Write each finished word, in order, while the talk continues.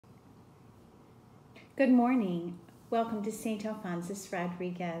Good morning. Welcome to St. Alphonsus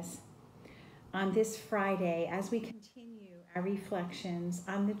Rodriguez. On this Friday, as we continue our reflections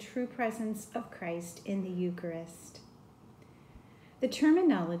on the true presence of Christ in the Eucharist. The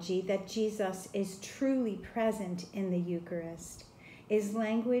terminology that Jesus is truly present in the Eucharist is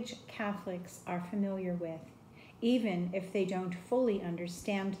language Catholics are familiar with, even if they don't fully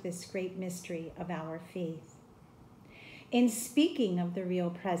understand this great mystery of our faith. In speaking of the real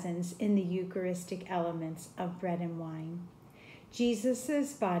presence in the Eucharistic elements of bread and wine,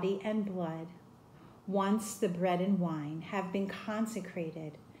 Jesus' body and blood, once the bread and wine have been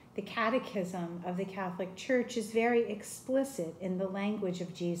consecrated, the Catechism of the Catholic Church is very explicit in the language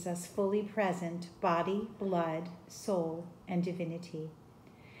of Jesus' fully present body, blood, soul, and divinity.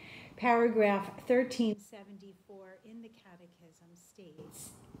 Paragraph 1374 in the Catechism states,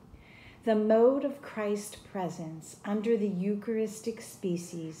 "The mode of Christ's presence under the Eucharistic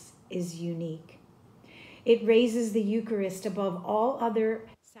species is unique. It raises the Eucharist above all other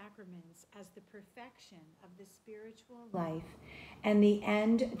sacraments as the perfection of the spiritual life and the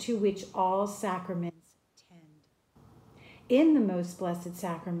end to which all sacraments tend. In the most blessed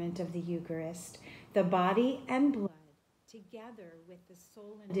sacrament of the Eucharist, the body and blood, together with the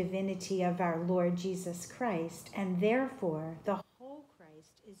soul and divinity of our Lord Jesus Christ, and therefore the whole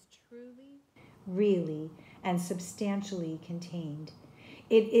Christ is truly, really, and substantially contained.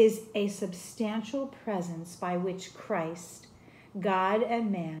 It is a substantial presence by which Christ, God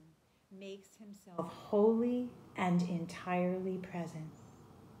and man, makes himself wholly and entirely present."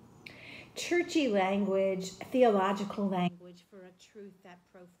 Churchy language, theological language for a truth that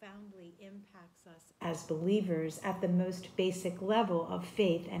profoundly impacts us as believers at the most basic level of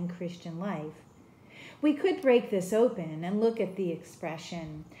faith and Christian life. We could break this open and look at the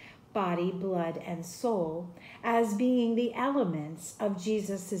expression body, blood, and soul as being the elements of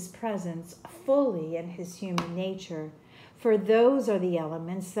Jesus' presence fully in his human nature, for those are the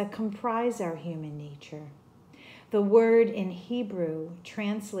elements that comprise our human nature. The word in Hebrew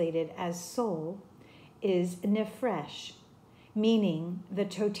translated as soul is nephesh, meaning the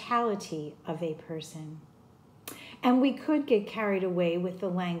totality of a person. And we could get carried away with the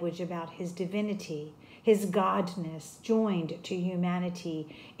language about his divinity, his godness joined to humanity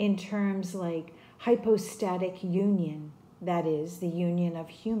in terms like hypostatic union, that is, the union of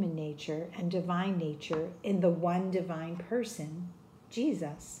human nature and divine nature in the one divine person,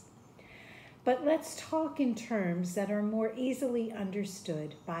 Jesus. But let's talk in terms that are more easily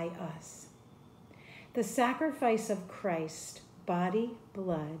understood by us. The sacrifice of Christ, body,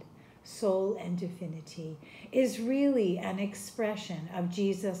 blood, soul, and divinity, is really an expression of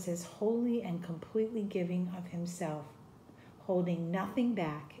Jesus' wholly and completely giving of himself, holding nothing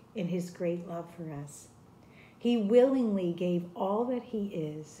back in his great love for us. He willingly gave all that he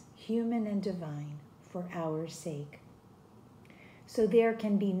is, human and divine, for our sake. So there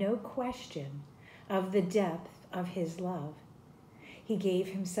can be no question of the depth of his love. He gave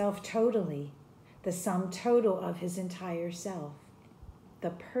himself totally, the sum total of his entire self, the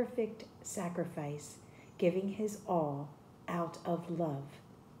perfect sacrifice, giving his all out of love.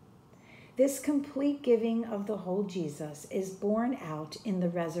 This complete giving of the whole Jesus is borne out in the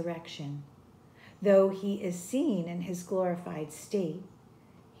resurrection. Though he is seen in his glorified state,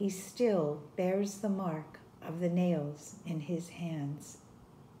 he still bears the mark of the nails in his hands.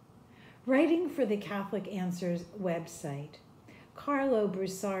 Writing for the Catholic Answers website, Carlo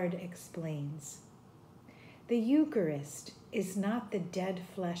Broussard explains, "The Eucharist is not the dead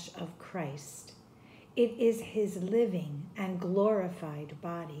flesh of Christ. It is his living and glorified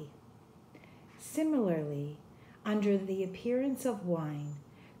body. Similarly, under the appearance of wine,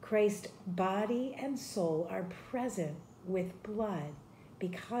 Christ's body and soul are present with blood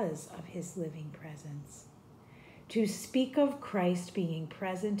because of his living presence. To speak of Christ being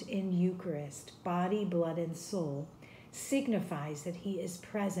present in Eucharist, body, blood, and soul, signifies that he is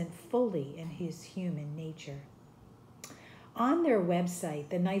present fully in his human nature." On their website,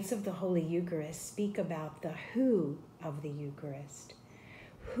 the Knights of the Holy Eucharist speak about the who of the Eucharist.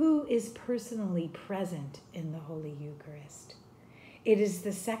 Who is personally present in the Holy Eucharist? It is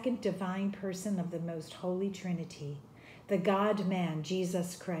the second divine person of the Most Holy Trinity, the God-man,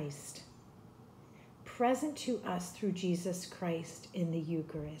 Jesus Christ. Present to us through Jesus Christ in the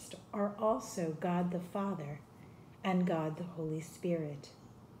Eucharist are also God the Father and God the Holy Spirit.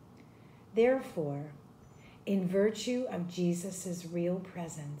 Therefore, in virtue of Jesus' real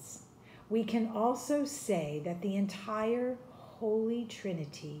presence, we can also say that the entire Holy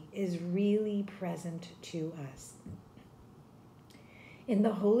Trinity is really present to us. In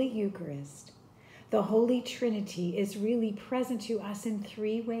the Holy Eucharist, the Holy Trinity is really present to us in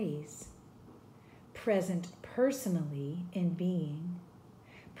three ways. present personally in being,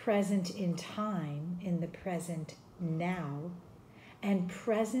 present in time in the present now, and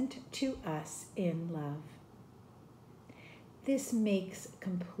present to us in love. This makes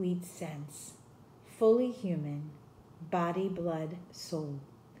complete sense. Fully human, body, blood, soul.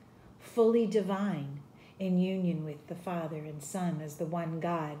 Fully divine, in union with the Father and Son as the one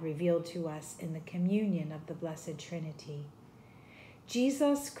God revealed to us in the communion of the Blessed Trinity.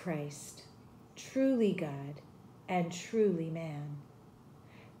 Jesus Christ, truly God and truly man.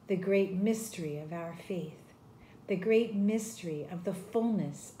 The great mystery of our faith, the great mystery of the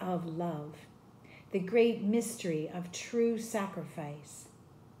fullness of love, the great mystery of true sacrifice,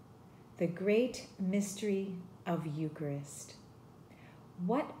 the great mystery of Eucharist.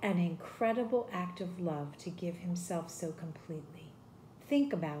 What an incredible act of love to give himself so completely.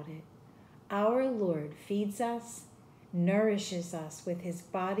 Think about it. Our Lord feeds us, nourishes us with his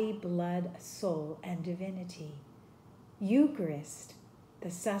body, blood, soul, and divinity. Eucharist,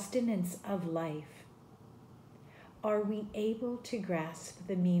 the sustenance of life. Are we able to grasp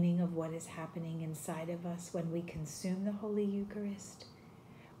the meaning of what is happening inside of us when we consume the Holy Eucharist?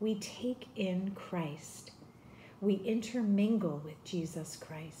 We take in Christ. We intermingle with Jesus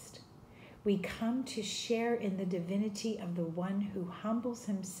Christ. We come to share in the divinity of the one who humbles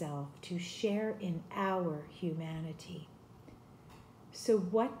himself to share in our humanity. So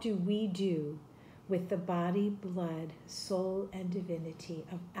what do we do with the body, blood, soul, and divinity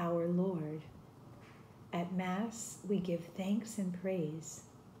of our Lord? At Mass, we give thanks and praise.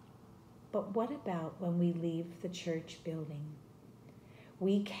 But what about when we leave the church building?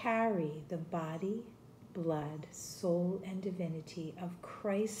 We carry the body, blood, soul, and divinity of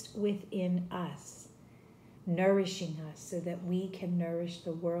Christ within us, nourishing us so that we can nourish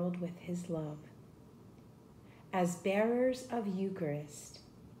the world with his love. As bearers of Eucharist,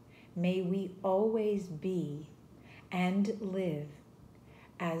 may we always be and live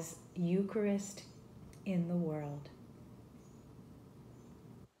as Eucharist in the world.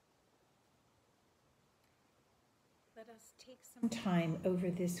 Let us take some time over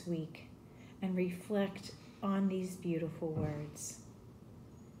this week and reflect on these beautiful words.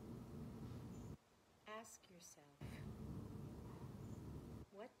 Ask yourself,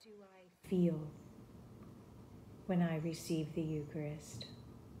 what do I feel when I receive the Eucharist?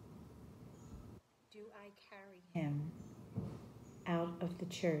 Do I carry him out of the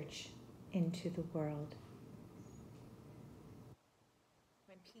church into the world?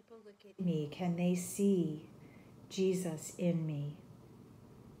 When people look at me, can they see Jesus in me?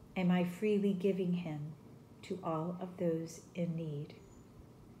 Am I freely giving him to all of those in need?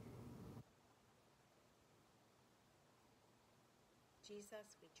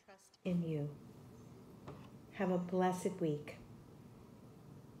 Jesus, we trust in you. Have a blessed week.